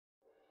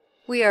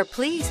We are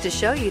pleased to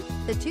show you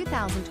the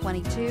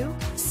 2022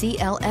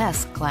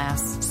 CLS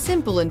class.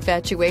 Simple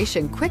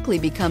infatuation quickly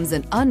becomes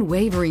an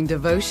unwavering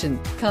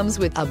devotion. Comes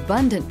with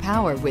abundant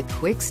power with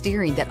quick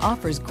steering that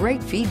offers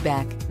great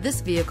feedback.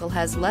 This vehicle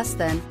has less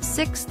than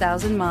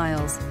 6,000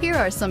 miles. Here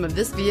are some of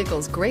this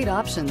vehicle's great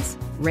options: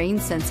 rain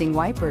sensing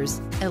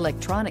wipers,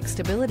 electronic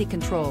stability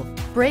control,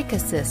 brake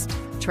assist,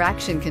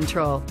 traction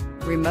control,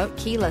 remote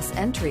keyless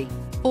entry,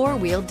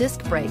 four-wheel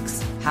disc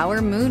brakes,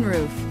 power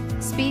moonroof,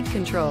 speed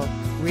control,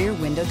 rear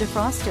window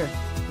defroster,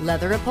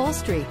 leather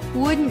upholstery.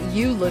 Wouldn't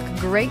you look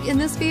great in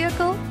this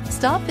vehicle?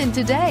 Stop in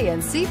today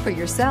and see for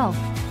yourself.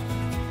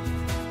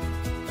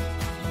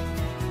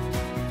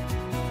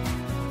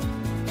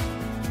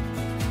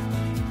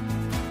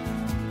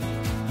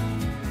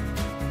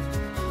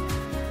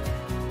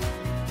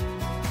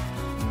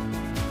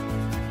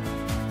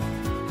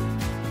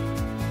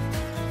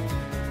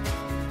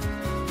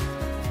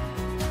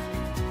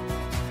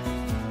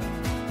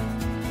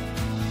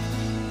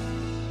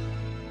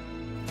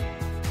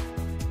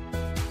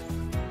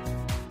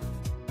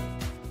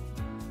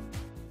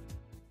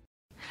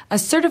 A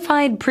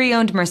certified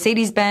pre-owned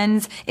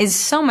Mercedes-Benz is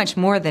so much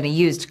more than a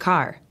used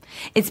car.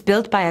 It's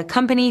built by a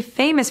company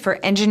famous for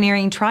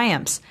engineering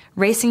triumphs,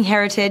 racing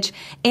heritage,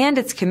 and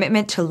its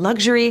commitment to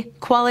luxury,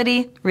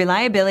 quality,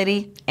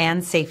 reliability,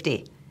 and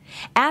safety.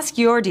 Ask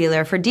your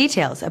dealer for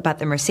details about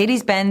the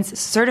Mercedes-Benz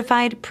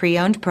Certified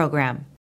Pre-Owned program.